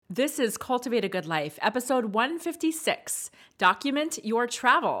This is Cultivate a Good Life, episode 156, Document Your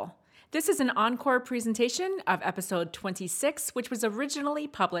Travel. This is an encore presentation of episode 26, which was originally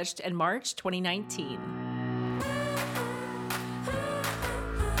published in March 2019.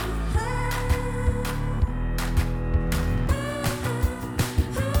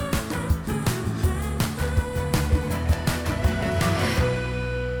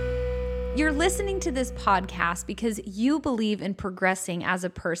 You're listening to this podcast because you believe in progressing as a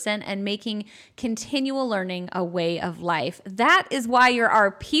person and making continual learning a way of life. That is why you're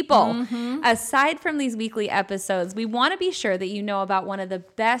our people. Aside from these weekly episodes, we want to be sure that you know about one of the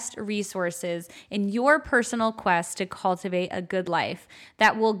best resources in your personal quest to cultivate a good life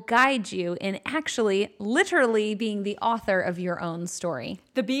that will guide you in actually, literally being the author of your own story.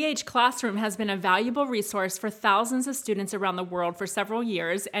 The BH Classroom has been a valuable resource for thousands of students around the world for several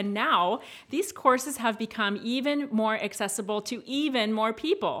years, and now these courses have become even more accessible to even more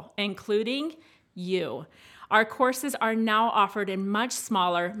people, including you. Our courses are now offered in much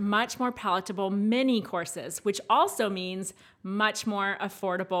smaller, much more palatable mini courses, which also means much more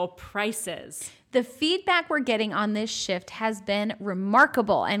affordable prices. The feedback we're getting on this shift has been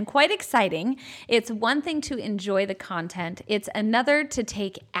remarkable and quite exciting. It's one thing to enjoy the content, it's another to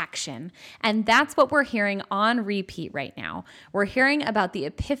take action. And that's what we're hearing on repeat right now. We're hearing about the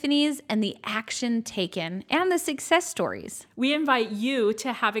epiphanies and the action taken and the success stories. We invite you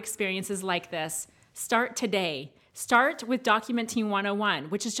to have experiences like this. Start today. Start with Documenting 101,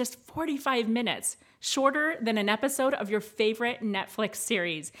 which is just 45 minutes, shorter than an episode of your favorite Netflix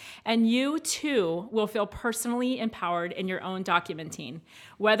series. And you too will feel personally empowered in your own documenting.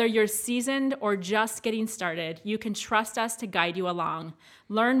 Whether you're seasoned or just getting started, you can trust us to guide you along.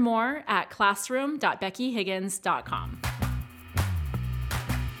 Learn more at classroom.beckyhiggins.com.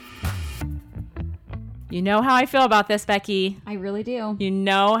 You know how I feel about this, Becky. I really do. You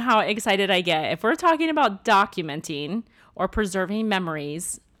know how excited I get. If we're talking about documenting or preserving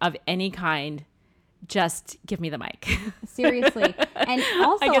memories of any kind, just give me the mic. Seriously. And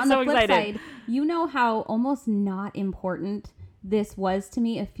also on the flip excited. side, you know how almost not important this was to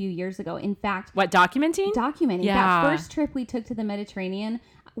me a few years ago. In fact, What, documenting? documenting Yeah. that first trip we took to the Mediterranean,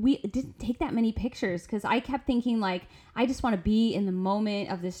 we didn't take that many pictures because I kept thinking like, I just want to be in the moment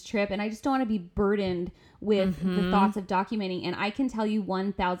of this trip and I just don't want to be burdened with the thoughts of documenting. And I can tell you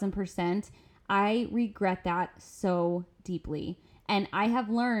 1000%, I regret that so deeply. And I have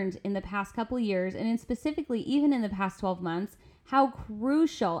learned in the past couple of years, and specifically even in the past 12 months, how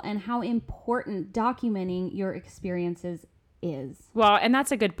crucial and how important documenting your experiences is. Well, and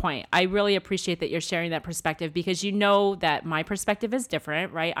that's a good point. I really appreciate that you're sharing that perspective because you know that my perspective is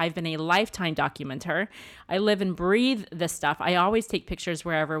different, right? I've been a lifetime documenter. I live and breathe this stuff. I always take pictures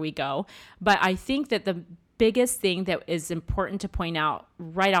wherever we go. But I think that the biggest thing that is important to point out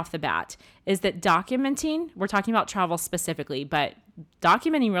right off the bat is that documenting, we're talking about travel specifically, but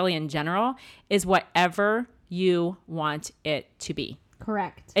documenting really in general is whatever you want it to be.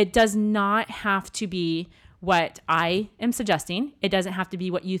 Correct. It does not have to be what I am suggesting. It doesn't have to be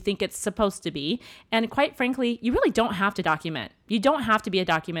what you think it's supposed to be. And quite frankly, you really don't have to document. You don't have to be a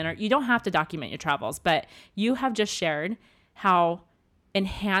documenter. You don't have to document your travels, but you have just shared how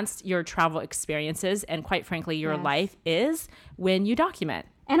enhanced your travel experiences and quite frankly, your Yes. life is when you document.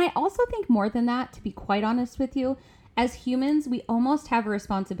 And I also think more than that, to be quite honest with you, as humans, we almost have a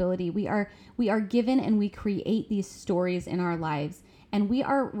responsibility. We are given and we create these stories in our lives. And we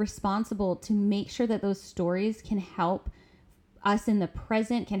are responsible to make sure that those stories can help us in the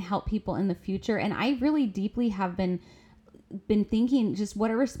present, can help people in the future. And I really deeply have been thinking just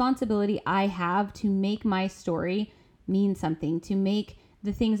what a responsibility I have to make my story mean something, to make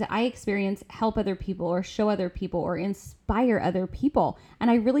the things that I experience help other people or show other people or inspire other people.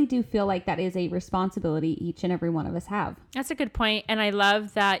 And I really do feel like that is a responsibility each and every one of us have. That's a good point. And I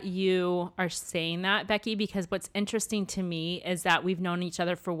love that you are saying that, Becky, because what's interesting to me is that we've known each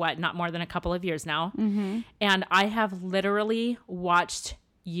other for not more than a couple of years now. And I have literally watched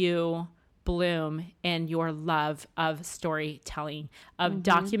you bloom in your love of storytelling, of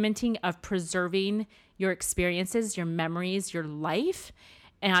documenting, of preserving your experiences, your memories, your life.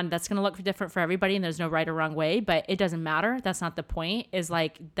 And that's going to look different for everybody. And there's no right or wrong way, but it doesn't matter. That's not the point. Is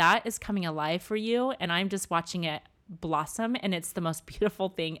like that is coming alive for you. And I'm just watching it blossom. And it's the most beautiful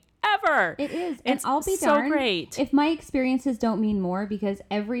thing ever. It is. And It's I'll be so darned great. if my experiences don't mean more, because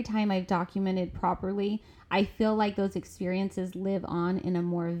every time I've documented properly, I feel like those experiences live on in a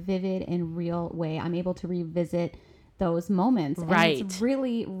more vivid and real way. I'm able to revisit those moments. Right. And it's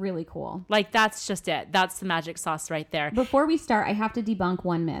really, really cool. Like that's just it. That's the magic sauce right there. Before we start, I have to debunk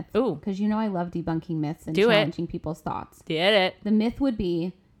one myth. Ooh. Because you know I love debunking myths and Do it. challenging people's thoughts. Did it. The myth would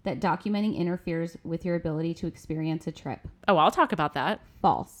be that documenting interferes with your ability to experience a trip. Oh, I'll talk about that.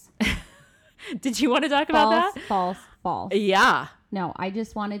 False. Did you want to talk about that? False. Yeah. No, I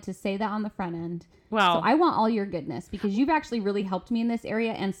just wanted to say that on the front end. Well, so I want all your goodness because you've actually really helped me in this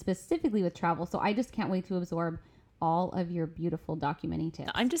area and specifically with travel. So I just can't wait to absorb all of your beautiful documenting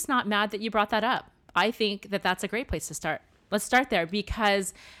tips. I'm just not mad that you brought that up. I think that that's a great place to start. Let's start there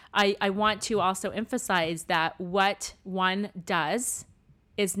because I want to also emphasize that what one does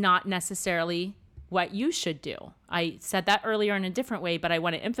is not necessarily what you should do. I said that earlier in a different way, but I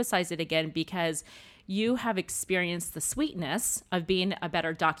want to emphasize it again because you have experienced the sweetness of being a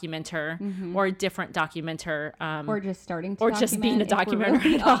better documenter or a different documenter. Or just starting to or just being a documenter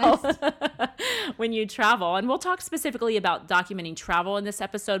really at all when you travel. And we'll talk specifically about documenting travel in this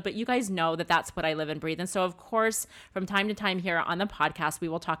episode, but you guys know that that's what I live and breathe. And so, of course, from time to time here on the podcast, we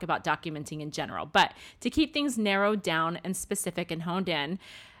will talk about documenting in general. But to keep things narrowed down and specific and honed in,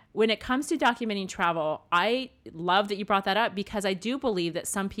 when it comes to documenting travel, I love that you brought that up because I do believe that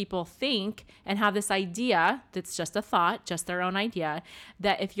some people think and have this idea that's just a thought, just their own idea,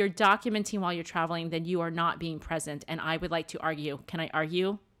 that if you're documenting while you're traveling, then you are not being present. And I would like to argue. Can I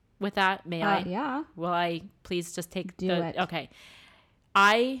argue with that? May I? Yeah. Will I please just take Do it. Okay.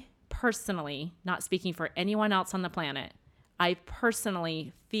 I personally, not speaking for anyone else on the planet, I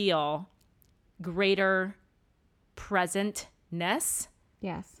personally feel greater presentness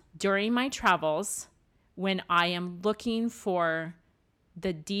Yes. during my travels when I am looking for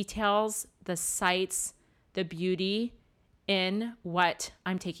the details, the sights, the beauty in what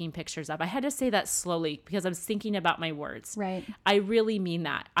I'm taking pictures of. I had to say that slowly because I'm thinking about my words. Right. I really mean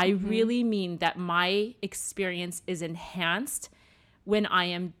that. I really mean that my experience is enhanced when I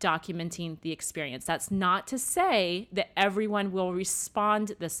am documenting the experience. That's not to say that everyone will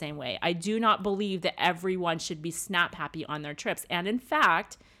respond the same way. I do not believe that everyone should be snap happy on their trips. And in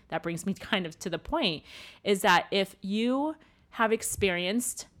fact, that brings me kind of to the point, is that if you have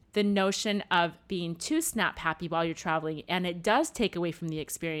experienced the notion of being too snap happy while you're traveling, and it does take away from the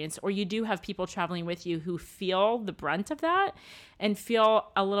experience, or you do have people traveling with you who feel the brunt of that and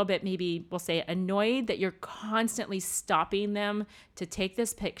feel a little bit, maybe we'll say annoyed that you're constantly stopping them to take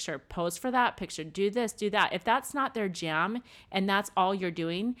this picture, pose for that picture, do this, do that. If that's not their jam and that's all you're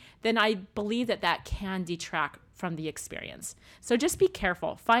doing, then I believe that that can detract from the experience. So just be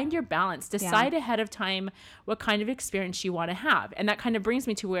careful. Find your balance. Decide ahead of time what kind of experience you want to have. And that kind of brings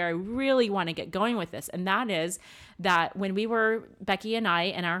me to where I really want to get going with this. And that is that when we were, Becky and I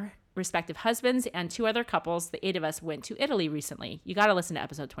and our respective husbands and 2 other couples, the 8 of us went to Italy recently. You got to listen to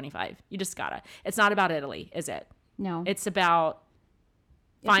episode 25. You just gotta. It's not about Italy, is it? No. It's about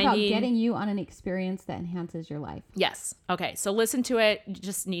It's about getting you on an experience that enhances your life. Yes. Okay. So listen to it. You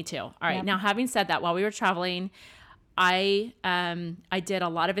just need to. All right. Yep. Now, having said that, while we were traveling, I did a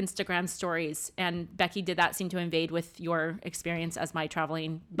lot of Instagram stories, and Becky, did that seem to invade with your experience as my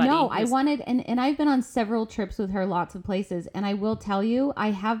traveling buddy? No, I wanted, and I've been on several trips with her, lots of places. And I will tell you,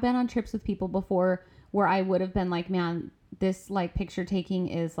 I have been on trips with people before where I would have been like, man, this like picture taking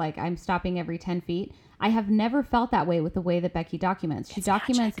is like, I'm stopping every 10 feet. I have never felt that way with the way that Becky documents. She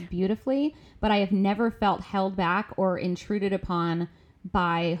documents beautifully, but I have never felt held back or intruded upon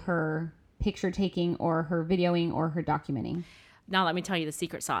by her picture taking or her videoing or her documenting. Now, let me tell you the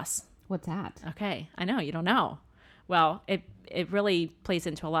secret sauce. What's that? Okay. I know you don't know. Well, it really plays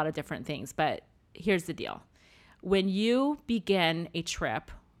into a lot of different things, but here's the deal. When you begin a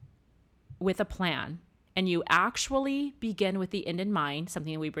trip with a plan, and you actually begin with the end in mind,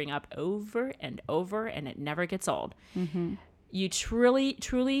 something we bring up over and over, and it never gets old. Mm-hmm. You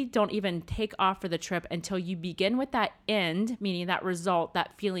truly don't even take off for the trip until you begin with that end, meaning that result,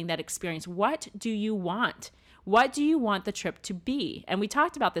 that feeling, that experience. What do you want? What do you want the trip to be? And we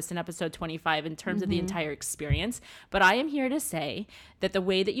talked about this in episode 25 in terms of the entire experience, but I am here to say that the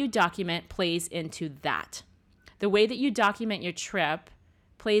way that you document plays into that. The way that you document your trip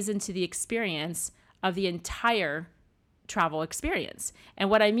plays into the experience of the entire travel experience. And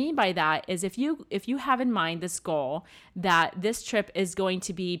what I mean by that is if you have in mind this goal that this trip is going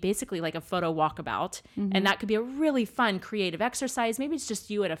to be basically like a photo walkabout, and that could be a really fun creative exercise. Maybe it's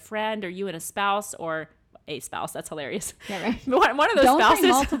just you and a friend or you and a spouse or a spouse. That's hilarious. Yeah, right. One of those Don't spouses.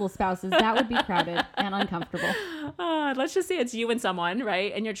 bring multiple spouses. That would be crowded and uncomfortable. Let's just say it's you and someone,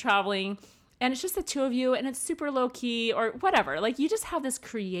 right? And you're traveling and it's just the 2 of you and it's super low key or whatever. Like you just have this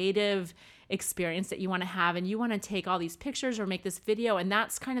creative experience that you want to have and you want to take all these pictures or make this video and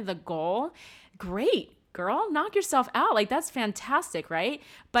that's kind of the goal. Great, girl, knock yourself out. Like that's fantastic, right?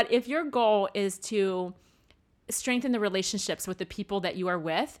 But if your goal is to strengthen the relationships with the people that you are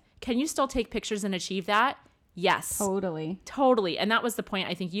with, can you still take pictures and achieve that? Yes. Totally. And that was the point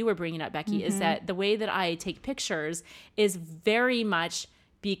I think you were bringing up, Becky, is that the way that I take pictures is very much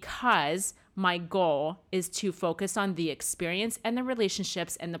because my goal is to focus on the experience and the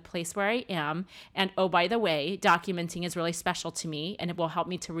relationships and the place where I am. And oh, by the way, documenting is really special to me and it will help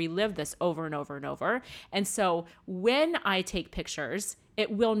me to relive this over and over and over. And so when I take pictures, it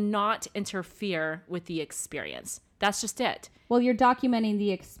will not interfere with the experience. That's just it. Well, you're documenting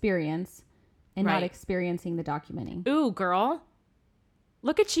the experience and not experiencing the documenting. Ooh, girl.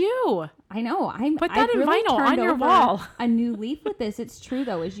 Look at you. I know. Put that in vinyl on your wall. A new leaf with this. It's true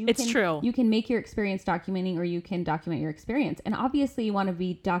though. True. You can make your experience documenting, or you can document your experience. And obviously you want to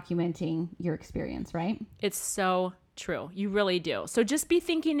be documenting your experience, right? It's so true. You really do. So just be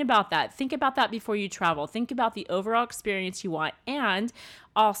thinking about that. Think about that before you travel. Think about the overall experience you want. And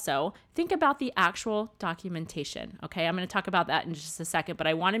also think about the actual documentation. Okay. I'm going to talk about that in just a second, but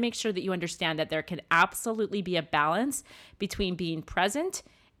I want to make sure that you understand that there can absolutely be a balance between being present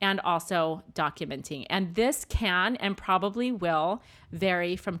and also documenting. And this can and probably will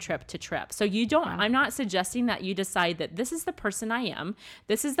vary from trip to trip. So I'm not suggesting that you decide that this is the person I am.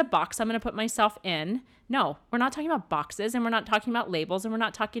 This is the box I'm going to put myself in. No, we're not talking about boxes, and we're not talking about labels, and we're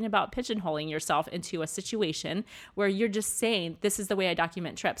not talking about pigeonholing yourself into a situation where you're just saying, this is the way I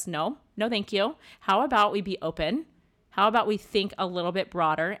document trips. No, thank you. How about we be open? How about we think a little bit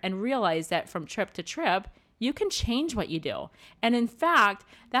broader and realize that from trip to trip, you can change what you do. And in fact,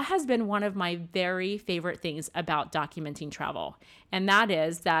 that has been one of my very favorite things about documenting travel. And that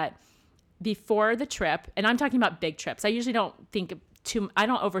is that before the trip, and I'm talking about big trips, I don't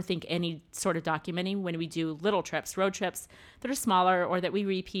overthink any sort of documenting when we do little trips, road trips that are smaller or that we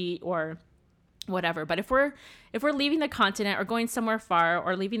repeat or whatever. But if we're leaving the continent or going somewhere far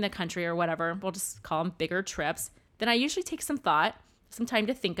or leaving the country or whatever, we'll just call them bigger trips, then I usually take some time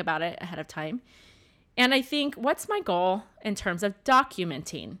to think about it ahead of time. And I think, what's my goal in terms of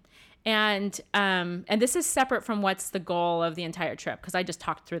documenting? And this is separate from what's the goal of the entire trip, because I just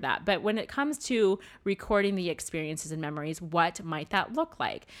talked through that. But when it comes to recording the experiences and memories, what might that look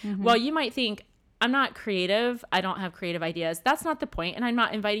like? Mm-hmm. Well, you might think, I'm not creative. I don't have creative ideas. That's not the point. And I'm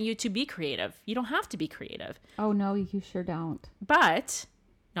not inviting you to be creative. You don't have to be creative. Oh, no, you sure don't. But,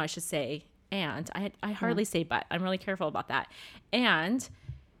 no, I should say, and I hardly say but. I'm really careful about that. And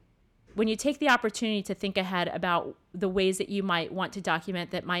when you take the opportunity to think ahead about the ways that you might want to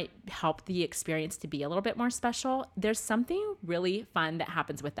document that might help the experience to be a little bit more special, there's something really fun that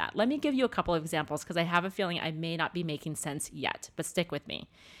happens with that. Let me give you a couple of examples, because I have a feeling I may not be making sense yet, but stick with me.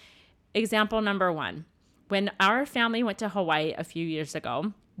 Example number 1, when our family went to Hawaii a few years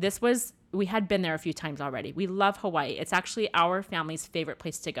ago, we had been there a few times already. We love Hawaii. It's actually our family's favorite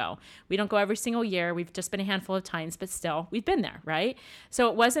place to go. We don't go every single year. We've just been a handful of times, but still, we've been there, right? So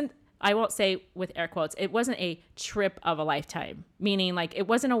it wasn't, I won't say with air quotes, it wasn't a trip of a lifetime, meaning like it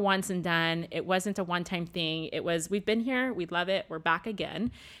wasn't a once and done. It wasn't a one-time thing. It was, we've been here, we love it, we're back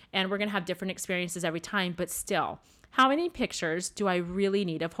again, and we're going to have different experiences every time, but still, how many pictures do I really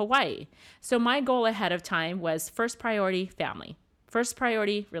need of Hawaii? So my goal ahead of time was first priority, family. First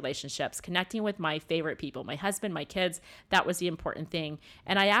priority, relationships, connecting with my favorite people, my husband, my kids. That was the important thing.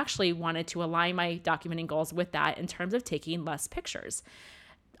 And I actually wanted to align my documenting goals with that in terms of taking less pictures.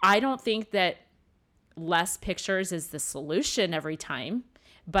 I don't think that less pictures is the solution every time,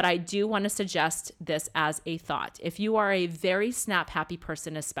 but I do want to suggest this as a thought. If you are a very snap happy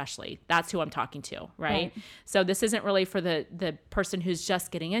person, especially, that's who I'm talking to, right? So this isn't really for the person who's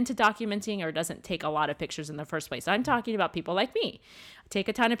just getting into documenting or doesn't take a lot of pictures in the first place. I'm talking about people like me. I take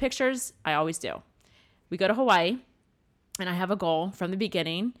a ton of pictures. I always do. We go to Hawaii, and I have a goal from the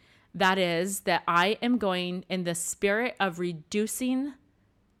beginning. That is that I am going in the spirit of reducing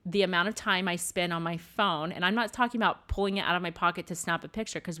the amount of time I spend on my phone. And I'm not talking about pulling it out of my pocket to snap a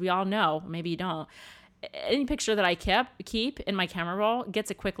picture, because we all know, maybe you don't, any picture that I keep in my camera roll gets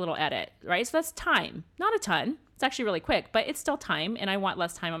a quick little edit, right? So that's time, not a ton. It's actually really quick, but it's still time. And I want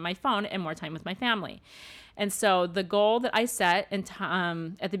less time on my phone and more time with my family. And so the goal that I set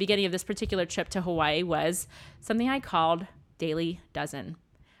at the beginning of this particular trip to Hawaii was something I called Daily Dozen.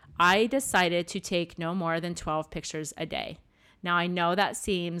 I decided to take no more than 12 pictures a day. Now, I know that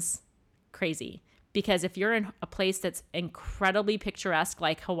seems crazy, because if you're in a place that's incredibly picturesque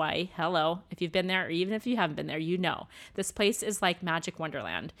like Hawaii, hello, if you've been there or even if you haven't been there, you know, this place is like magic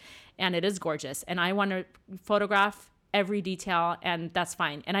wonderland, and it is gorgeous. And I want to photograph every detail, and that's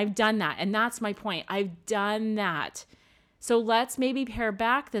fine. And I've done that. And that's my point. I've done that. So let's maybe pare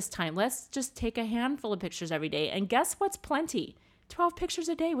back this time. Let's just take a handful of pictures every day. And guess what's plenty? 12 pictures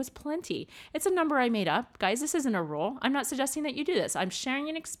a day was plenty. It's a number I made up. Guys, this isn't a rule. I'm not suggesting that you do this. I'm sharing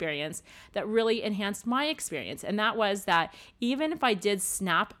an experience that really enhanced my experience. And that was that even if I did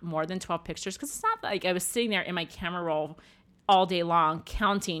snap more than 12 pictures, because it's not like I was sitting there in my camera roll all day long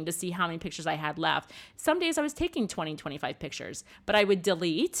counting to see how many pictures I had left. Some days I was taking 20, 25 pictures, but I would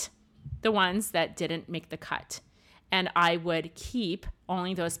delete the ones that didn't make the cut. And I would keep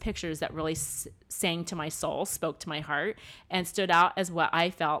only those pictures that really sang to my soul, spoke to my heart, and stood out as what I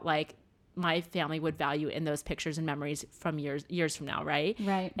felt like my family would value in those pictures and memories from years from now, right?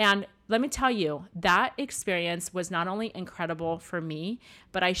 Right. And let me tell you, that experience was not only incredible for me,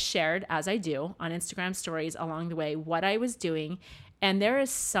 but I shared, as I do, on Instagram stories along the way, what I was doing. And there is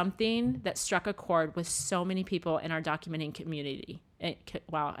something that struck a chord with so many people in our documenting community.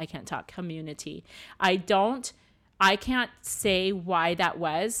 Wow, I can't talk. Community. I can't say why that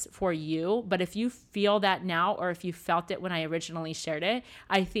was for you, but if you feel that now, or if you felt it when I originally shared it,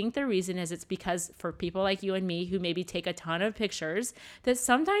 I think the reason is it's because for people like you and me who maybe take a ton of pictures, that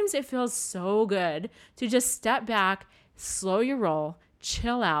sometimes it feels so good to just step back, slow your roll,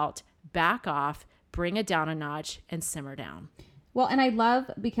 chill out, back off, bring it down a notch, and simmer down. Well, and I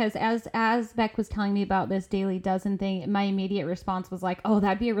love, because as Beck was telling me about this daily dozen thing, my immediate response was like, oh,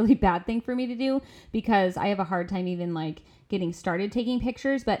 that'd be a really bad thing for me to do, because I have a hard time even like getting started taking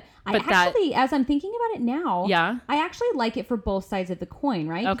pictures. But as I'm thinking about it now, yeah, I actually like it for both sides of the coin,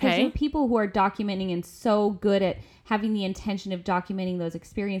 right? Okay. Because there are people who are documenting and so good at having the intention of documenting those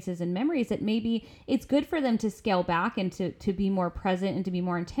experiences and memories that maybe it's good for them to scale back and to be more present and to be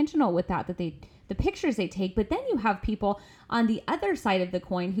more intentional with the pictures they take. But then you have people on the other side of the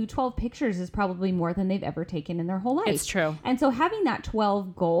coin who 12 pictures is probably more than they've ever taken in their whole life. It's true. And so having that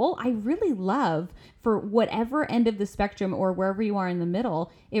 12 goal, I really love for whatever end of the spectrum or wherever you are in the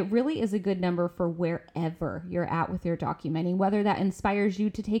middle. It really is a good number for wherever you're at with your documenting, whether that inspires you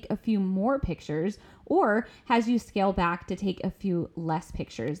to take a few more pictures or has you scale back to take a few less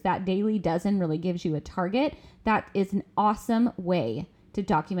pictures. That daily dozen really gives you a target. That is an awesome way to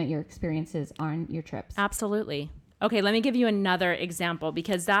document your experiences on your trips. Absolutely. Okay, let me give you another example,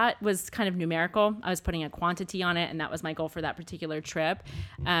 because that was kind of numerical. I was putting a quantity on it, and that was my goal for that particular trip.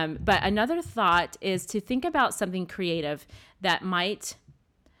 But another thought is to think about something creative that might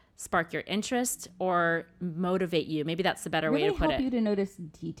spark your interest or motivate you. Maybe that's the better way to put it. Help you to notice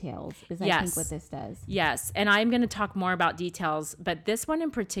details is I think what this does. Yes. And I'm going to talk more about details, but this one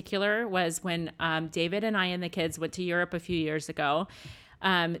in particular was when David and I and the kids went to Europe a few years ago.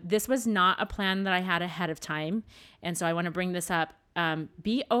 This was not a plan that I had ahead of time. And so I want to bring this up.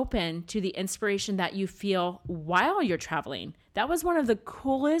 Be open to the inspiration that you feel while you're traveling. That was one of the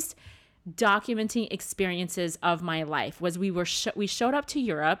coolest documenting experiences of my life. Was we showed up to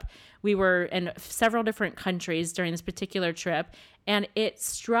Europe. We were in several different countries during this particular trip, and it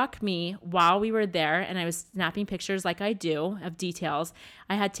struck me while we were there, and I was snapping pictures like I do of details.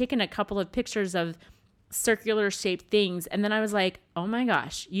 I had taken a couple of pictures of circular shaped things, and then I was like, oh my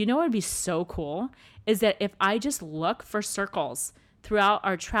gosh, you know what would be so cool is that if I just look for circles throughout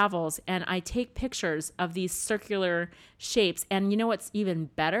our travels and I take pictures of these circular shapes, and you know what's even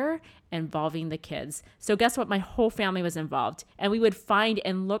better? Involving the kids. So guess what? My whole family was involved, and we would find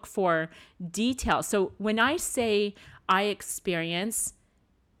and look for details. So when I say I experience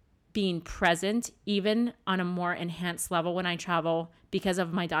being present, even on a more enhanced level when I travel because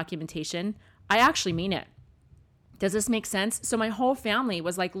of my documentation, I actually mean it. Does this make sense? So my whole family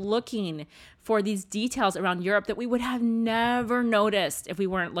was like looking for these details around Europe that we would have never noticed if we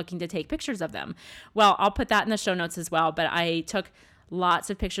weren't looking to take pictures of them. Well, I'll put that in the show notes as well, but I took lots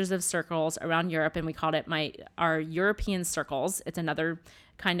of pictures of circles around Europe, and we called it our European circles. It's another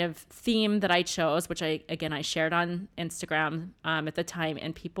kind of theme that I chose, which I shared on Instagram at the time,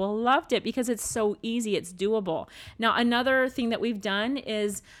 and people loved it because it's so easy, it's doable. Now, another thing that we've done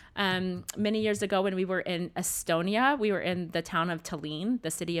is many years ago when we were in Estonia, we were in the town of Tallinn,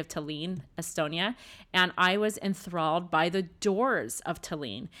 the city of Tallinn, Estonia, and I was enthralled by the doors of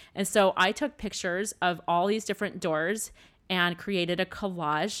Tallinn. And so I took pictures of all these different doors and created a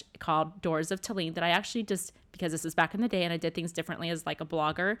collage called Doors of Tallinn that I actually just, because this is back in the day and I did things differently as like a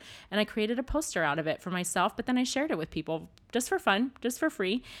blogger, and I created a poster out of it for myself, but then I shared it with people just for fun, just for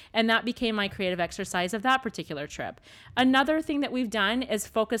free. And that became my creative exercise of that particular trip. Another thing that we've done is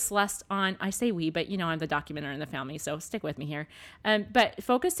focus less on, I say we, but you know, I'm the documenter in the family, so stick with me here. But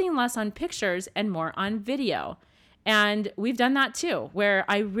focusing less on pictures and more on video. And we've done that too, where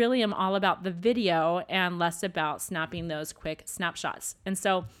I really am all about the video and less about snapping those quick snapshots. And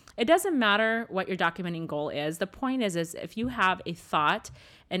so it doesn't matter what your documenting goal is. The point is if you have a thought,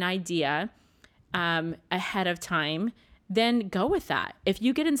 an idea ahead of time, then go with that. If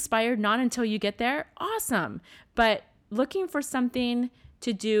you get inspired, not until you get there, awesome. But looking for something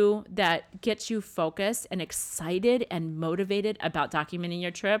to do that gets you focused and excited and motivated about documenting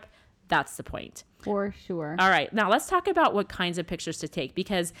your trip, that's the point. For sure. All right. Now let's talk about what kinds of pictures to take,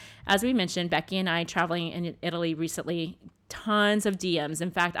 because as we mentioned, Becky and I traveling in Italy recently, tons of DMs.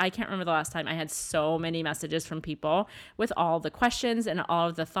 In fact, I can't remember the last time I had so many messages from people with all the questions and all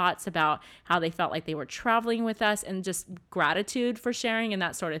of the thoughts about how they felt like they were traveling with us, and just gratitude for sharing and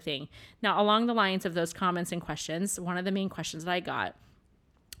that sort of thing. Now, along the lines of those comments and questions, one of the main questions that I got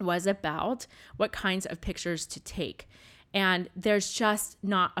was about what kinds of pictures to take. And there's just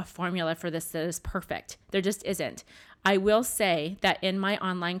not a formula for this that is perfect. There just isn't. I will say that in my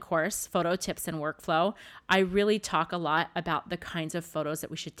online course, Photo Tips and Workflow, I really talk a lot about the kinds of photos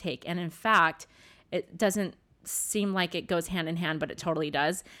that we should take. And in fact, it doesn't seem like it goes hand in hand, but it totally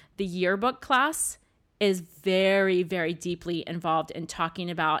does. The yearbook class is very, very deeply involved in talking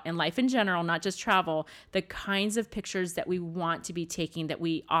about, in life in general, not just travel, the kinds of pictures that we want to be taking that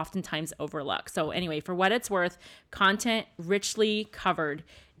we oftentimes overlook. So anyway, for what it's worth, content richly covered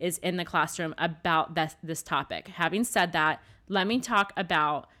is in the classroom about this topic. Having said that, let me talk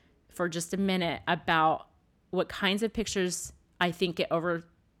about, for just a minute, about what kinds of pictures I think get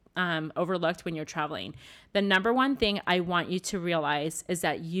overlooked when you're traveling. The number one thing I want you to realize is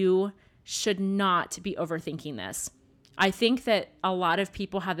that you should not be overthinking this. I think that a lot of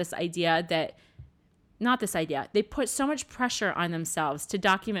people have this idea that, they put so much pressure on themselves to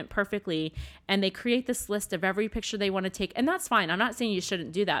document perfectly, and they create this list of every picture they want to take. And that's fine. I'm not saying you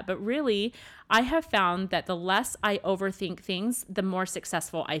shouldn't do that, but really, I have found that the less I overthink things, the more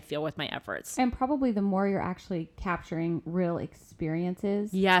successful I feel with my efforts. And probably the more you're actually capturing real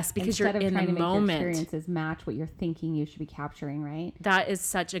experiences. Yes, because you're in the moment. Instead of trying to make your experiences match what you're thinking you should be capturing, right? That is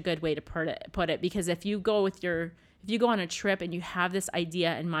such a good way to put it, because if you go on a trip and you have this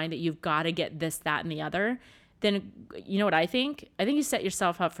idea in mind that you've got to get this, that, and the other, then you know what I think? I think you set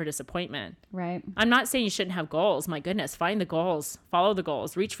yourself up for disappointment. Right. I'm not saying you shouldn't have goals. My goodness, find the goals, follow the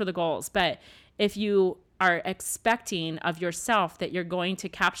goals, reach for the goals. But if you are expecting of yourself that you're going to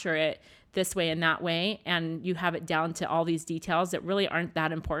capture it this way and that way, and you have it down to all these details that really aren't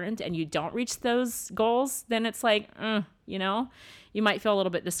that important, and you don't reach those goals, then it's like, you might feel a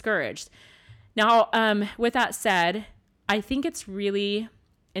little bit discouraged. Now, with that said, I think it's really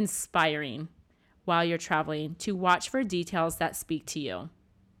inspiring while you're traveling to watch for details that speak to you.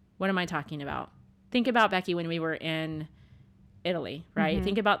 What am I talking about? Think about, Becky, when we were in Italy, right? Mm-hmm.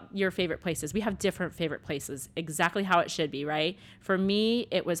 Think about your favorite places. We have different favorite places, exactly how it should be, right? For me,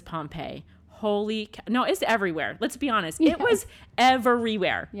 it was Pompeii. No, it's everywhere. Let's be honest. Yes. It was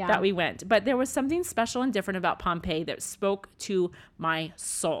everywhere that we went. But there was something special and different about Pompeii that spoke to my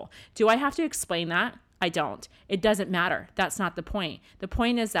soul. Do I have to explain that? I don't. It doesn't matter. That's not the point. The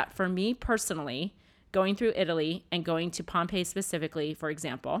point is that for me personally, going through Italy and going to Pompeii specifically, for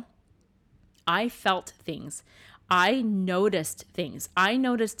example, I felt things. I noticed things. I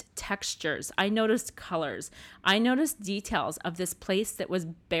noticed textures. I noticed colors. I noticed details of this place that was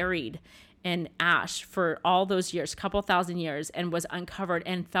buried in ash for all those years, couple thousand years, and was uncovered,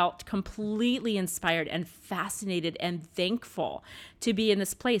 and felt completely inspired and fascinated and thankful to be in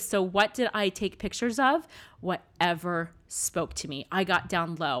this place. So what did I take pictures of? Whatever spoke to me. I got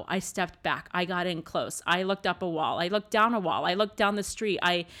down low. I stepped back. I got in close. I looked up a wall. I looked down a wall. I looked down the street.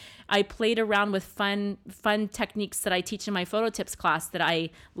 I played around with fun techniques that I teach in my photo tips class that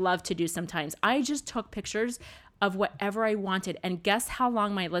I love to do sometimes. I just took pictures of whatever I wanted. And guess how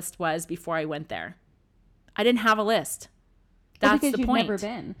long my list was before I went there? I didn't have a list. That's the point. Because you'd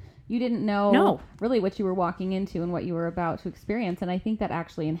never been. You didn't know really what you were walking into and what you were about to experience. And I think that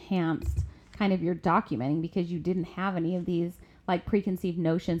actually enhanced kind of your documenting, because you didn't have any of these like preconceived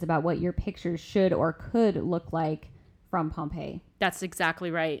notions about what your pictures should or could look like from Pompeii. That's exactly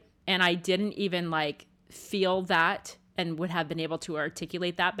right. And I didn't even feel that and would have been able to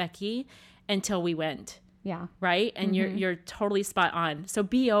articulate that, Becky, until we went. Yeah. Right. And you're totally spot on. So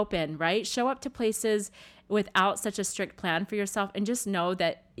be open, right? Show up to places without such a strict plan for yourself, and just know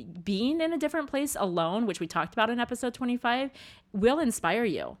that being in a different place alone, which we talked about in episode 25, will inspire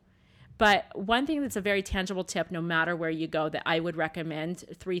you. But one thing that's a very tangible tip, no matter where you go, that I would recommend,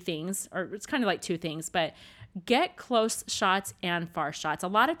 3 things, or it's kind of like 2 things, but get close shots and far shots. A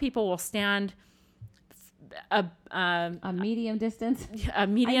lot of people will stand a medium distance. A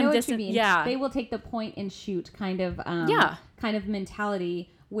medium distance. Yeah. They will take the point and shoot kind of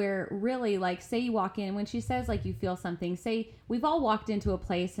mentality, where really, say you walk in, when she says you feel something, say we've all walked into a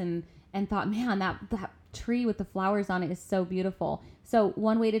place and thought, man, that tree with the flowers on it is so beautiful. So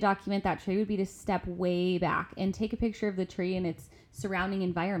one way to document that tree would be to step way back and take a picture of the tree and its surrounding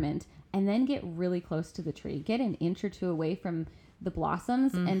environment, and then get really close to the tree. Get an inch or two away from the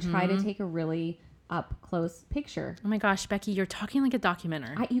blossoms and try to take a really up close picture. Oh my gosh, Becky, you're talking like a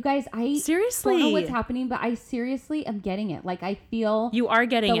documenter. You guys, I seriously don't know what's happening, but I seriously am getting it. Like, I feel you are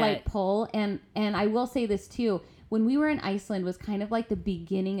getting the it. like pull, and I will say this too. When we were in Iceland was kind of like the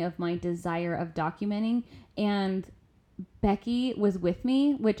beginning of my desire of documenting, and Becky was with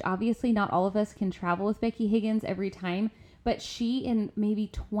me, which obviously not all of us can travel with Becky Higgins every time, but she, in maybe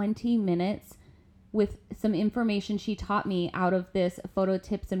 20 minutes, with some information she taught me out of this photo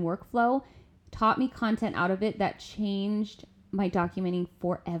tips and workflow, taught me content out of it that changed my documenting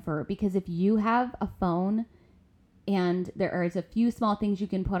forever. Because if you have a phone and there is a few small things you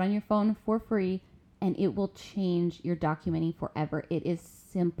can put on your phone for free, and it will change your documenting forever. It is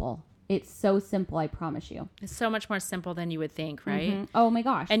simple. It's so simple, I promise you. It's so much more simple than you would think, right? Mm-hmm. Oh my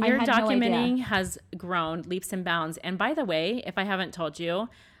gosh. And your I had documenting no idea. has grown leaps and bounds. And by the way, if I haven't told you,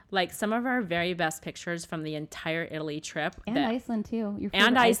 like some of our very best pictures from the entire Italy trip. And Iceland too. Your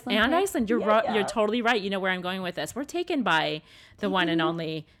and Iceland. You're Yeah. you're totally right. You know where I'm going with this. We're taken by the one and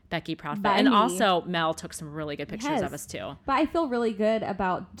only Becky Proudfoot. By And me. also Mel took some really good pictures of us too. But I feel really good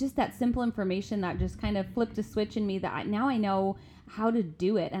about just that simple information that just kind of flipped a switch in me that now I know how to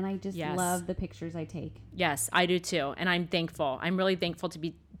do it. And I just love the pictures I take. Yes, I do too. And I'm thankful. I'm really thankful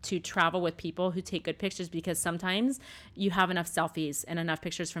to travel with people who take good pictures, because sometimes you have enough selfies and enough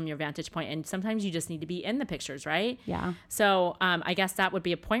pictures from your vantage point, and sometimes you just need to be in the pictures, right? Yeah. So I guess that would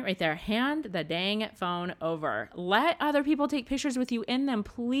be a point right there. Hand the dang phone over. Let other people take pictures with you in them.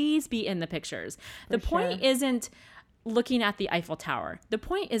 Please be in the pictures. The point isn't looking at the Eiffel Tower. The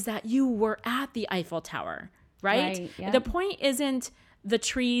point is that you were at the Eiffel Tower, right? Yeah. The point isn't the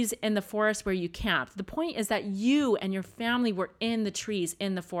trees in the forest where you camped. The point is that you and your family were in the trees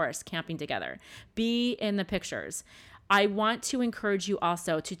in the forest camping together. Be in the pictures. I want to encourage you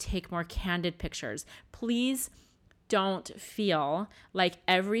also to take more candid pictures. Please don't feel like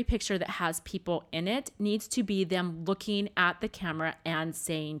every picture that has people in it needs to be them looking at the camera and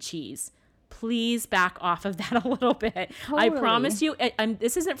saying cheese. Please back off of that a little bit. Totally. I promise you,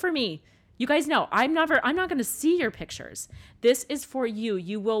 this isn't for me. You guys know I'm not going to see your pictures. This is for you.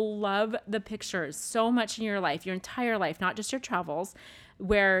 You will love the pictures so much in your life, your entire life, not just your travels,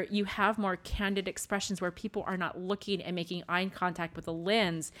 where you have more candid expressions, where people are not looking and making eye contact with a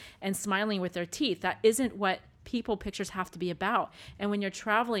lens and smiling with their teeth. That isn't what people pictures have to be about. And when you're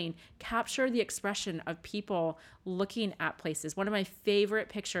traveling, capture the expression of people looking at places. One of my favorite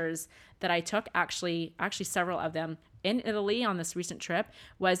pictures that I took, actually several of them in Italy on this recent trip,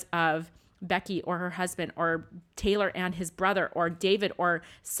 was of Becky or her husband or Taylor and his brother or David or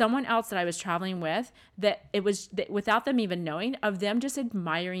someone else that I was traveling with, that it was without them even knowing, of them just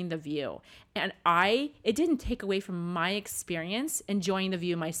admiring the view. And it didn't take away from my experience enjoying the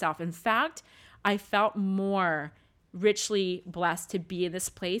view myself. In fact, I felt more richly blessed to be in this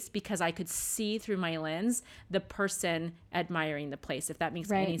place because I could see through my lens the person admiring the place, if that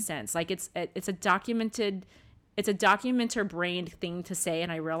makes any sense. Like it's a documenter brained thing to say,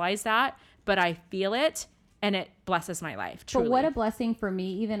 and I realize that, but I feel it and it blesses my life. Truly. But what a blessing for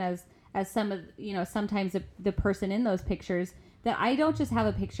me, even as some of, sometimes the person in those pictures, that I don't just have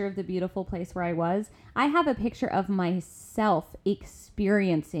a picture of the beautiful place where I was. I have a picture of myself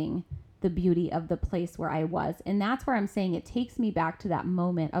experiencing the beauty of the place where I was. And that's where I'm saying it takes me back to that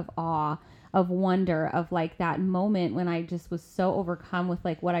moment of awe, of wonder, of like that moment when I just was so overcome with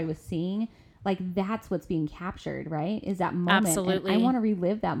like what I was seeing. Like that's what's being captured, right? Is that moment. Absolutely. And I want to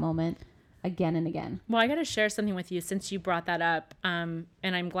relive that moment again and again. Well, I got to share something with you since you brought that up. And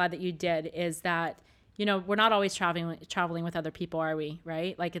I'm glad that you did, is that, we're not always traveling with other people, are we?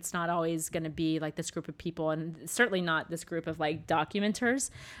 Right? Like it's not always going to be like this group of people, and certainly not this group of like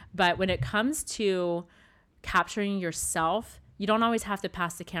documenters. But when it comes to capturing yourself, you don't always have to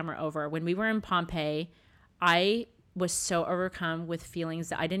pass the camera over. When we were in Pompeii, I was so overcome with feelings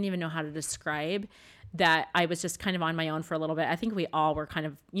that I didn't even know how to describe, that I was just kind of on my own for a little bit. I think we all were kind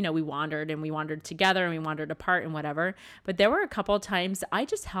of, we wandered together and we wandered apart and whatever. But there were a couple of times I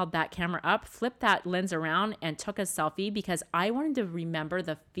just held that camera up, flipped that lens around and took a selfie because I wanted to remember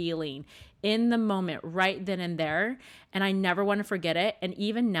the feeling in the moment right then and there. And I never want to forget it. And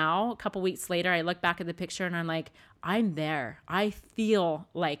even now, a couple weeks later, I look back at the picture and I'm like, I'm there. I feel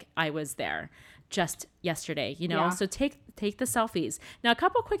like I was there just yesterday, Yeah. So take the selfies. Now, a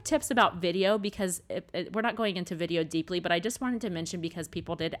couple quick tips about video, because we're not going into video deeply, but I just wanted to mention because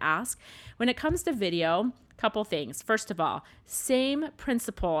people did ask. When it comes to video, a couple things. First of all, same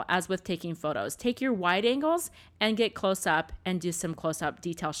principle as with taking photos. Take your wide angles and get close up and do some close up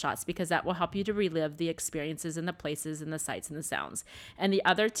detail shots, because that will help you to relive the experiences and the places and the sights and the sounds. And the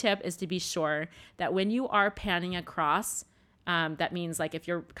other tip is to be sure that when you are panning across, that means like if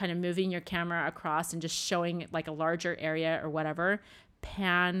you're kind of moving your camera across and just showing like a larger area or whatever,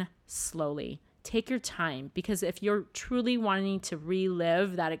 pan slowly. Take your time, because if you're truly wanting to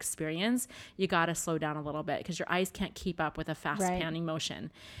relive that experience, you got to slow down a little bit, because your eyes can't keep up with a fast panning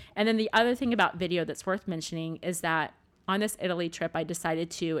motion. And then the other thing about video that's worth mentioning is that on this Italy trip, I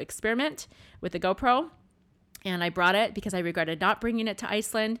decided to experiment with the GoPro, and I brought it because I regretted not bringing it to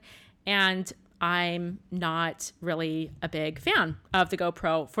Iceland. And I'm not really a big fan of the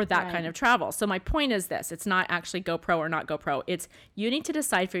GoPro for that kind of travel. So my point is this: it's not actually GoPro or not GoPro. It's you need to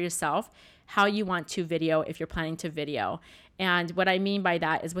decide for yourself how you want to video if you're planning to video. And what I mean by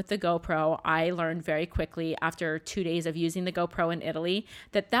that is with the GoPro, I learned very quickly after 2 days of using the GoPro in Italy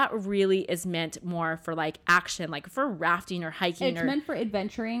that that really is meant more for like action, like for rafting or hiking. It's meant for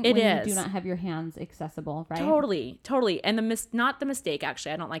adventuring when you do not have your hands accessible, right? Totally. And not the mistake,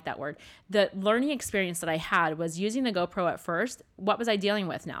 actually, I don't like that word. The learning experience that I had was using the GoPro at first. What was I dealing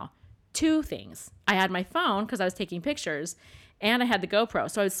with now? 2 things. I had my phone because I was taking pictures, and I had the GoPro.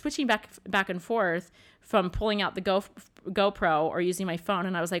 So I was switching back and forth from pulling out the GoPro or using my phone.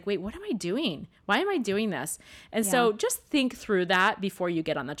 And I was like, wait, what am I doing? Why am I doing this? And so just think through that before you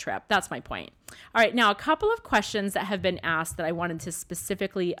get on the trip. That's my point. All right. Now, a couple of questions that have been asked that I wanted to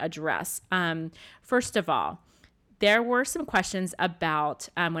specifically address. First of all, there were some questions about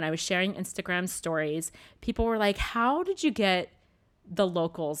when I was sharing Instagram stories. People were like, how did you get the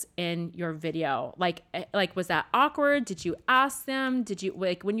locals in your video? Like was that awkward? Did you ask them? Did you,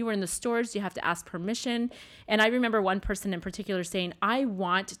 like, when you were in the stores, do you have to ask permission? And I remember one person in particular saying, I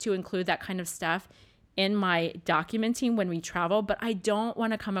want to include that kind of stuff in my documenting when we travel, but I don't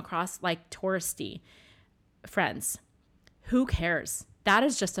want to come across like touristy. Friends, who cares? That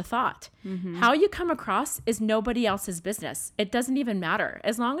is just a thought. Mm-hmm. How you come across is nobody else's business. It doesn't even matter.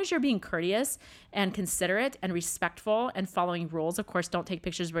 As long as you're being courteous and considerate and respectful and following rules. Of course, don't take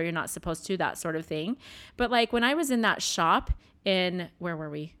pictures where you're not supposed to, that sort of thing. But like when I was in that shop in, where were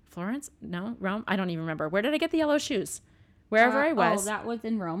we? Florence? No, Rome? I don't even remember. Where did I get the yellow shoes? Wherever I was. Oh, that was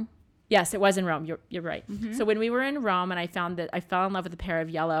in Rome. Yes, it was in Rome. You're right. Mm-hmm. So when we were in Rome, and I found that I fell in love with a pair of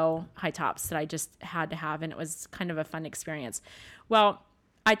yellow high tops that I just had to have, and it was kind of a fun experience. Well,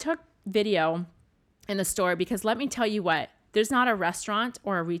 I took video in the store because let me tell you what, there's not a restaurant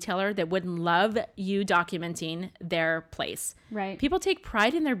or a retailer that wouldn't love you documenting their place. Right. People take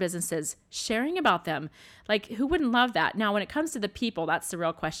pride in their businesses, sharing about them. Like, who wouldn't love that? Now, when it comes to the people, that's the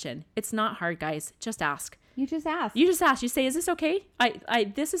real question. It's not hard, guys. Just ask. You just ask. You say, is this okay?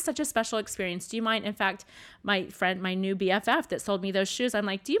 This is such a special experience. Do you mind? In fact, my friend, my new BFF that sold me those shoes, I'm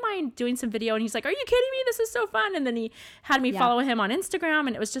like, do you mind doing some video? And he's like, are you kidding me? This is so fun. And then he had me follow him on Instagram,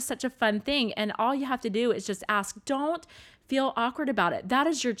 and it was just such a fun thing. And all you have to do is just ask. Don't feel awkward about it. That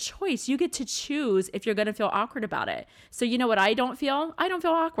is your choice. You get to choose if you're going to feel awkward about it. So you know what I don't feel? I don't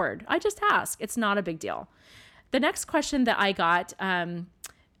feel awkward. I just ask. It's not a big deal. The next question that I got,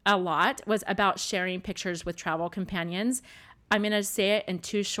 a lot was about sharing pictures with travel companions. I'm going to say it in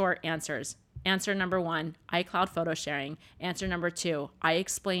 2 short answers. Answer number 1, iCloud photo sharing. Answer number 2, I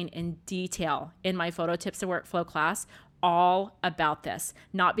explain in detail in my photo tips and workflow class all about this.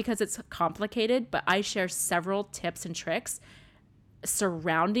 Not because it's complicated, but I share several tips and tricks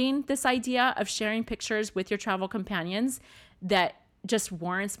surrounding this idea of sharing pictures with your travel companions that just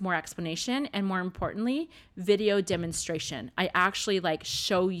warrants more explanation, and more importantly, video demonstration. I actually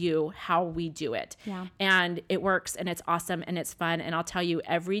show you how we do it. Yeah. And it works, and it's awesome, and it's fun. And I'll tell you,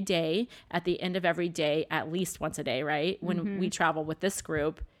 every day, at the end of every day, at least once a day, right? When we travel with this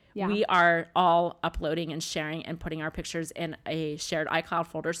group, we are all uploading and sharing and putting our pictures in a shared iCloud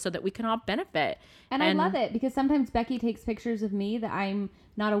folder so that we can all benefit. And I love it because sometimes Becky takes pictures of me that I'm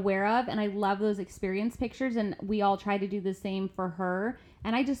not aware of, and I love those experience pictures, and we all try to do the same for her.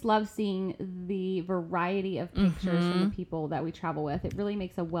 And I just love seeing the variety of pictures from the people that we travel with. It really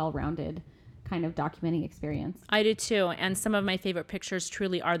makes a well-rounded kind of documenting experience. I do too. And some of my favorite pictures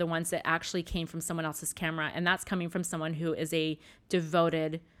truly are the ones that actually came from someone else's camera. And that's coming from someone who is a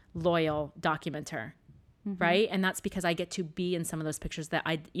devoted, loyal documenter. Right? And that's because I get to be in some of those pictures that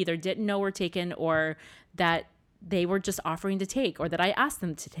I either didn't know were taken, or that they were just offering to take, or that I asked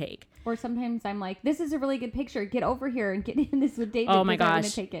them to take. Or sometimes I'm like, this is a really good picture. Get over here and get in this with David. Oh my gosh. I'm gonna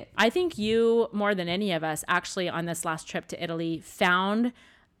take it. I think you, more than any of us, actually on this last trip to Italy, found,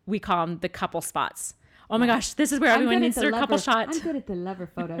 we call them the couple spots. Oh my gosh, this is where everyone needs their couple shots. I'm good at the lover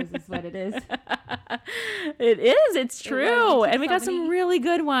photos is what it is. It is. It's true. And we got some really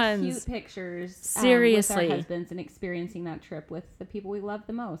good ones. Cute pictures. Seriously. With our husbands and experiencing that trip with the people we love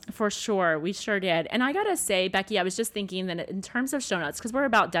the most. For sure. We sure did. And I got to say, Becky, I was just thinking that in terms of show notes, because we're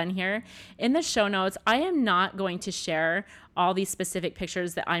about done here, in the show notes, I am not going to share all these specific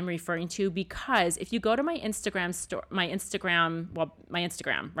pictures that I'm referring to, because if you go to my Instagram,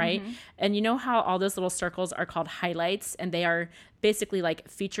 right? Mm-hmm. And you know how all those little circles are called highlights, and they are basically like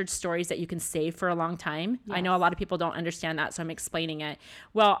featured stories that you can save for a long time. Yes. I know a lot of people don't understand that, so I'm explaining it.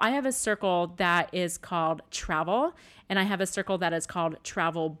 Well, I have a circle that is called travel, and I have a circle that is called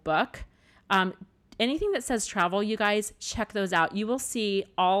travel book. Anything that says travel, you guys, check those out. You will see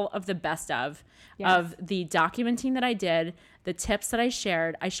all of the best of the documenting that I did, the tips that I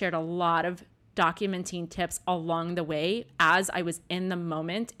shared. I shared a lot of documenting tips along the way as I was in the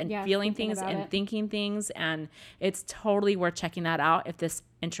moment and feeling things and thinking things. And it's totally worth checking that out if this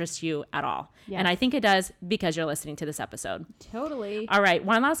interests you at all. Yes. And I think it does, because you're listening to this episode. Totally. All right.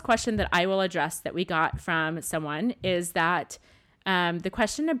 One last question that I will address that we got from someone is that the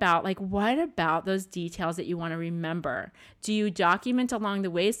question about, like, what about those details that you want to remember? Do you document along the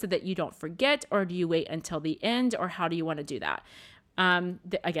way so that you don't forget, or do you wait until the end, or how do you want to do that?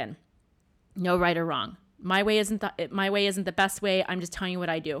 Again, no right or wrong. My way isn't the best way. I'm just telling you what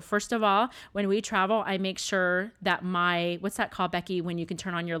I do. First of all, when we travel, I make sure that what's that called, Becky, when you can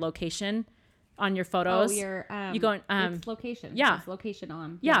turn on your location on your photos? You go in, it's location. Yeah. It's location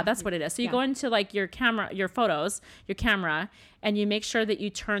on. Yeah, that's what it is. So you go into like your camera, your photos, your camera, and you make sure that you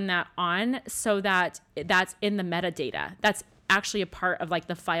turn that on so that that's in the metadata. That's actually a part of like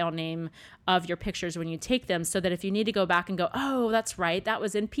the file name of your pictures when you take them, so that if you need to go back and go, oh, that's right, that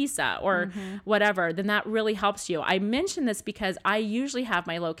was in Pisa or whatever, then that really helps you. I mention this because I usually have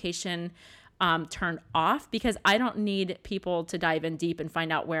my location turned off, because I don't need people to dive in deep and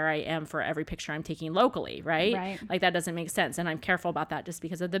find out where I am for every picture I'm taking locally, right? Like that doesn't make sense. And I'm careful about that just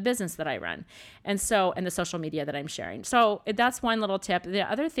because of the business that I run. And the social media that I'm sharing. So that's one little tip. The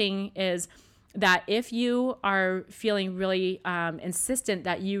other thing is that if you are feeling really insistent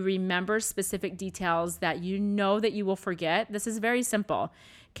that you remember specific details that you know that you will forget, this is very simple.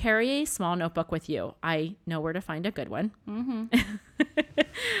 Carry a small notebook with you. I know where to find a good one. Mm-hmm.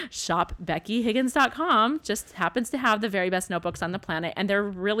 ShopBeckyHiggins.com just happens to have the very best notebooks on the planet, and they're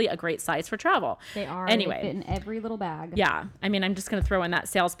really a great size for travel. They are. Anyway, they fit in every little bag. Yeah. I mean, I'm just going to throw in that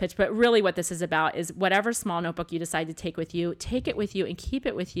sales pitch, but really what this is about is whatever small notebook you decide to take with you, take it with you and keep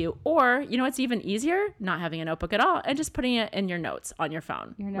it with you. Or, you know, it's even easier, not having a notebook at all and just putting it in your notes on your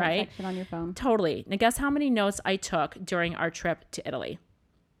phone. Your note section on your phone. Totally. Now, guess how many notes I took during our trip to Italy?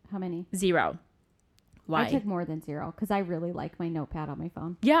 How many? 0. Why? I took more than 0 because I really like my notepad on my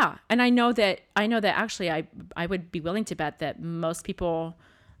phone. Yeah. And I know that actually I would be willing to bet that most people,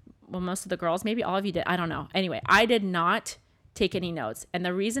 well, most of the girls, maybe all of you did. I don't know. Anyway, I did not take any notes. And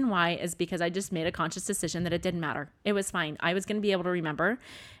the reason why is because I just made a conscious decision that it didn't matter. It was fine. I was going to be able to remember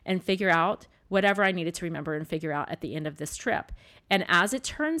and figure out whatever I needed to remember and figure out at the end of this trip. And as it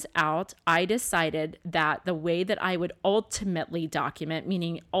turns out, I decided that the way that I would ultimately document,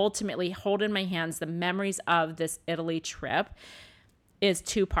 meaning ultimately hold in my hands the memories of this Italy trip, is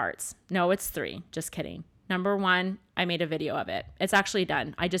 2 parts. No, it's 3. Just kidding. Number 1, I made a video of it. It's actually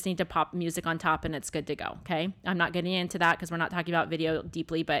done. I just need to pop music on top and it's good to go. Okay. I'm not getting into that because we're not talking about video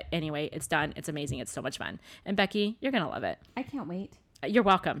deeply, but anyway, it's done. It's amazing. It's so much fun. And Becky, you're going to love it. I can't wait. You're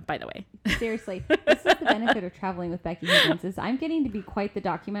welcome, by the way. Seriously. This is the benefit of traveling with Becky Higgins, is I'm getting to be quite the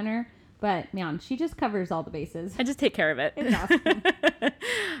documenter, but man, she just covers all the bases. I just take care of it. It's awesome.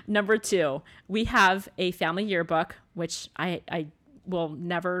 Number 2, we have a family yearbook, which I will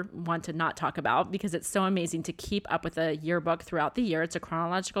never want to not talk about because it's so amazing to keep up with a yearbook throughout the year. It's a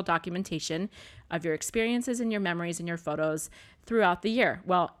chronological documentation of your experiences and your memories and your photos throughout the year.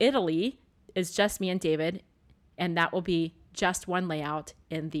 Well, Italy is just me and David, and that will be just one layout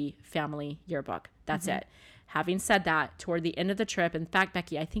in the family yearbook. That's it. Having said that, toward the end of the trip, in fact,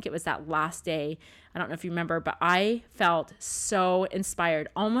 Becky, I think it was that last day, I don't know if you remember, but I felt so inspired.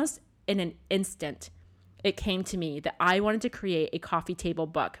 Almost in an instant, it came to me that I wanted to create a coffee table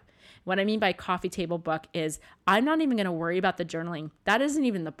book. What I mean by coffee table book is I'm not even going to worry about the journaling. That isn't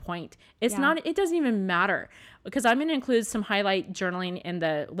even the point. It doesn't even matter, because I'm going to include some highlight journaling in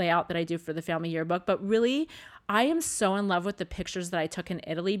the layout that I do for the family yearbook. But really, I am so in love with the pictures that I took in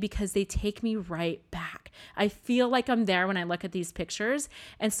Italy because they take me right back. I feel like I'm there when I look at these pictures.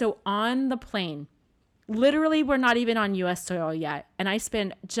 And so on the plane, literally, we're not even on US soil yet. And I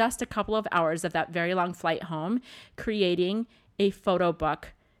spend just a couple of hours of that very long flight home creating a photo book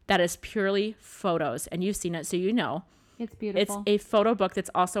that is purely photos. And you've seen it, so you know. It's beautiful. It's a photo book that's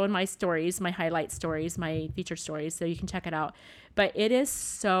also in my stories, my highlight stories, my feature stories, so you can check it out. But it is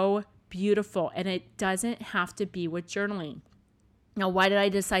so beautiful, and it doesn't have to be with journaling. Now, why did I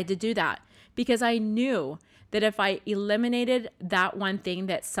decide to do that? Because I knew that if I eliminated that one thing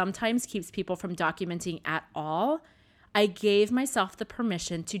that sometimes keeps people from documenting at all, I gave myself the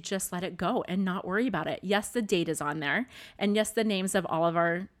permission to just let it go and not worry about it. Yes, the date is on there. And yes, the names of all of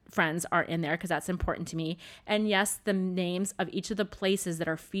our friends are in there because that's important to me. And yes, the names of each of the places that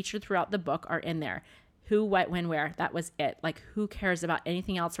are featured throughout the book are in there. Who, what, when, where. That was it. Like, who cares about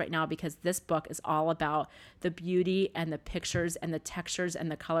anything else right now? Because this book is all about the beauty and the pictures and the textures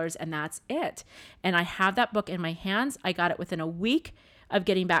and the colors, and that's it. And I have that book in my hands. I got it within a week of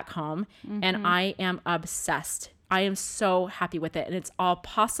getting back home, and I am obsessed. I am so happy with it. And it's all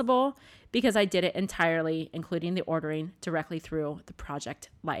possible because I did it entirely, including the ordering, directly through the Project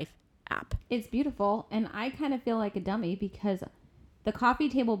Life app. It's beautiful. And I kind of feel like a dummy because the coffee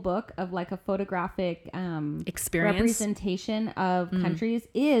table book of like a photographic experience representation of countries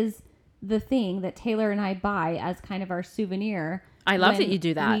is the thing that Taylor and I buy as kind of our souvenir. I love that you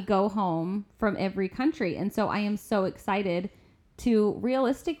do that. We go home from every country. And so I am so excited to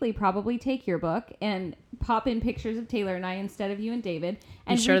realistically probably take your book and pop in pictures of Taylor and I instead of you and David.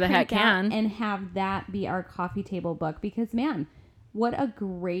 And you sure the heck can. And have that be our coffee table book because, man, what a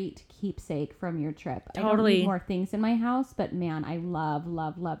great keepsake from your trip. Totally. I don't need more things in my house, but man, I love,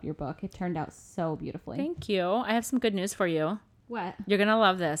 love, love your book. It turned out so beautifully. Thank you. I have some good news for you. What? You're going to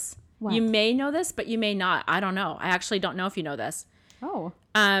love this. What? You may know this, but you may not. I don't know. I actually don't know if you know this. Oh.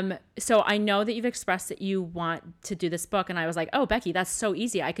 So I know that you've expressed that you want to do this book. And I was like, oh, Becky, that's so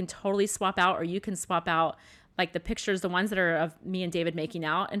easy. I can totally swap out, or you can swap out like the pictures, the ones that are of me and David making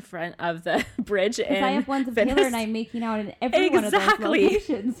out in front of the bridge. Because I have ones of Taylor and I making out in every one of those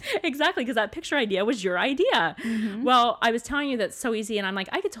locations. Exactly, because that picture idea was your idea. Well, I was telling you that's so easy, and I'm like,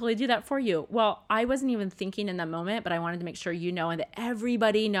 I could totally do that for you. Well, I wasn't even thinking in that moment, but I wanted to make sure you know and that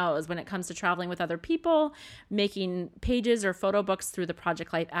everybody knows when it comes to traveling with other people, making pages or photo books through the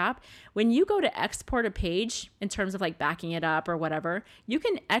Project Life app. When you go to export a page in terms of like backing it up or whatever, you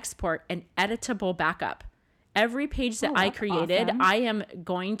can export an editable backup. Every page that I created, awesome.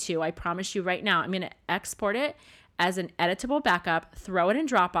 I promise you right now, I'm going to export it as an editable backup, throw it in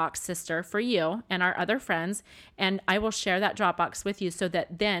Dropbox, sister, for you and our other friends, and I will share that Dropbox with you so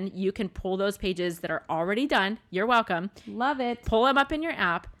that then you can pull those pages that are already done. You're welcome. Love it. Pull them up in your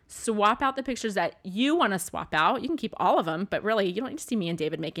app, swap out the pictures that you want to swap out. You can keep all of them, but really, you don't need to see me and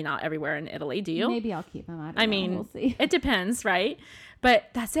David making out everywhere in Italy, do you? Maybe I'll keep them. I mean, we'll see. It depends, right? But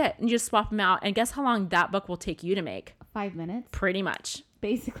that's it. And you just swap them out. And guess how long that book will take you to make? 5 minutes. Pretty much.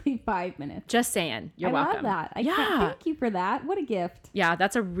 Basically 5 minutes. Just saying. You're welcome. I love that. Thank you for that. What a gift. Yeah,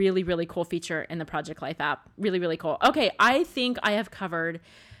 that's a really, really cool feature in the Project Life app. Really, really cool. Okay, I think I have covered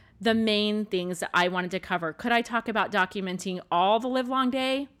the main things that I wanted to cover. Could I talk about documenting all the livelong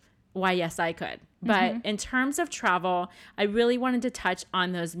day? Why, yes, I could. But in terms of travel, I really wanted to touch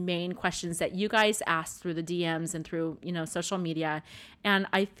on those main questions that you guys asked through the DMs and through, social media. And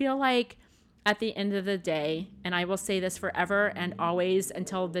I feel like at the end of the day, and I will say this forever and always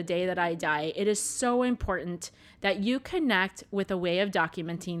until the day that I die, it is so important that you connect with a way of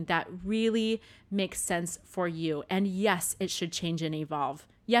documenting that really makes sense for you. And yes, it should change and evolve.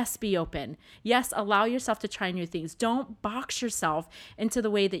 Yes, be open. Yes, allow yourself to try new things. Don't box yourself into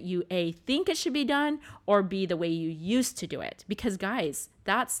the way that you A, think it should be done, or B, the way you used to do it. Because guys,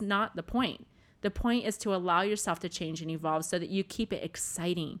 that's not the point. The point is to allow yourself to change and evolve so that you keep it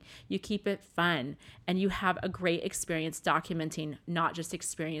exciting, you keep it fun, and you have a great experience documenting, not just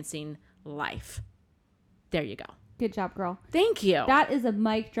experiencing life. There you go. Good job, girl. Thank you. That is a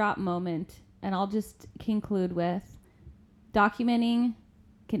mic drop moment. And I'll just conclude with documenting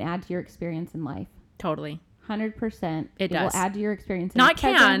can add to your experience in life. Totally. 100%. It does. Will add to your experience in Not the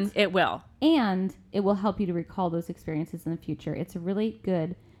present, it will. And it will help you to recall those experiences in the future. It's a really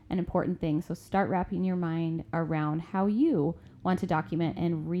good and important thing. So start wrapping your mind around how you want to document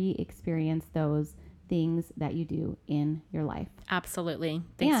and re-experience those things that you do in your life. Absolutely.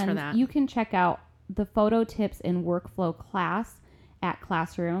 Thanks for that. You can check out the photo tips and workflow class at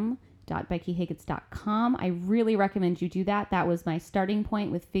classroom.beckyhiggins.com. I really recommend you do that. That was my starting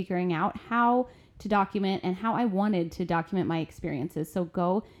point with figuring out how to document and how I wanted to document my experiences. So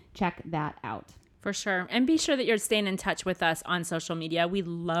go check that out. For sure. And be sure that you're staying in touch with us on social media. We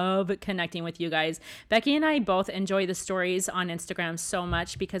love connecting with you guys. Becky and I both enjoy the stories on Instagram so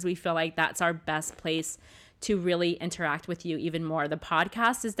much because we feel like that's our best place to really interact with you even more. The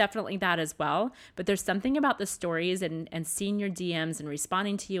podcast is definitely that as well, but there's something about the stories and seeing your DMs and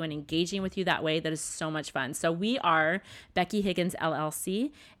responding to you and engaging with you that way that is so much fun. So we are Becky Higgins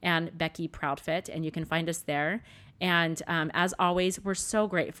LLC and Becky Proudfit, and you can find us there. And as always, we're so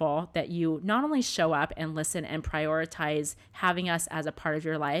grateful that you not only show up and listen and prioritize having us as a part of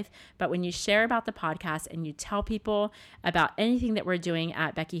your life, but when you share about the podcast and you tell people about anything that we're doing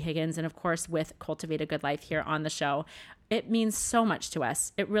at Becky Higgins, and of course with Cultivate a Good Life here on the show, it means so much to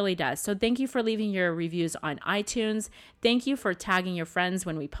us. It really does. So thank you for leaving your reviews on iTunes. Thank you for tagging your friends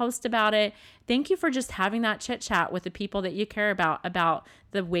when we post about it. Thank you for just having that chit chat with the people that you care about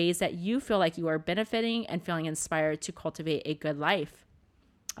the ways that you feel like you are benefiting and feeling inspired to cultivate a good life.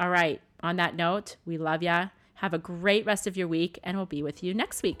 All right. On that note, we love ya. Have a great rest of your week, and we'll be with you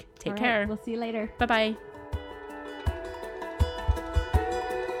next week. Take care. We'll see you later. Bye-bye.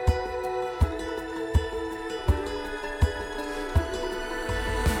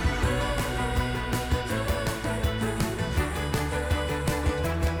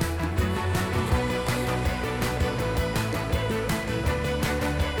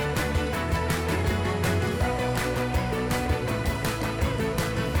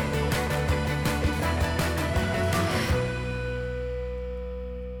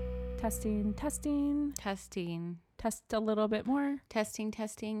 Testing. Testing. Test a little bit more. Testing.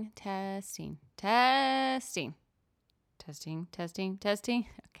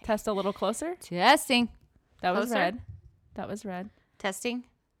 Okay. Test a little closer. Testing. That was Closer. red. That was red. Testing.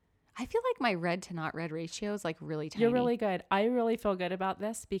 I feel like my red to not red ratio is like really tiny. You're really good. I really feel good about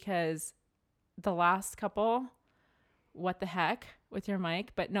this because the last couple, what the heck with your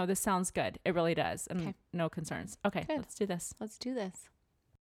mic? But no, this sounds good. It really does. And Okay. no concerns. Okay, Good. let's do this. Let's do this.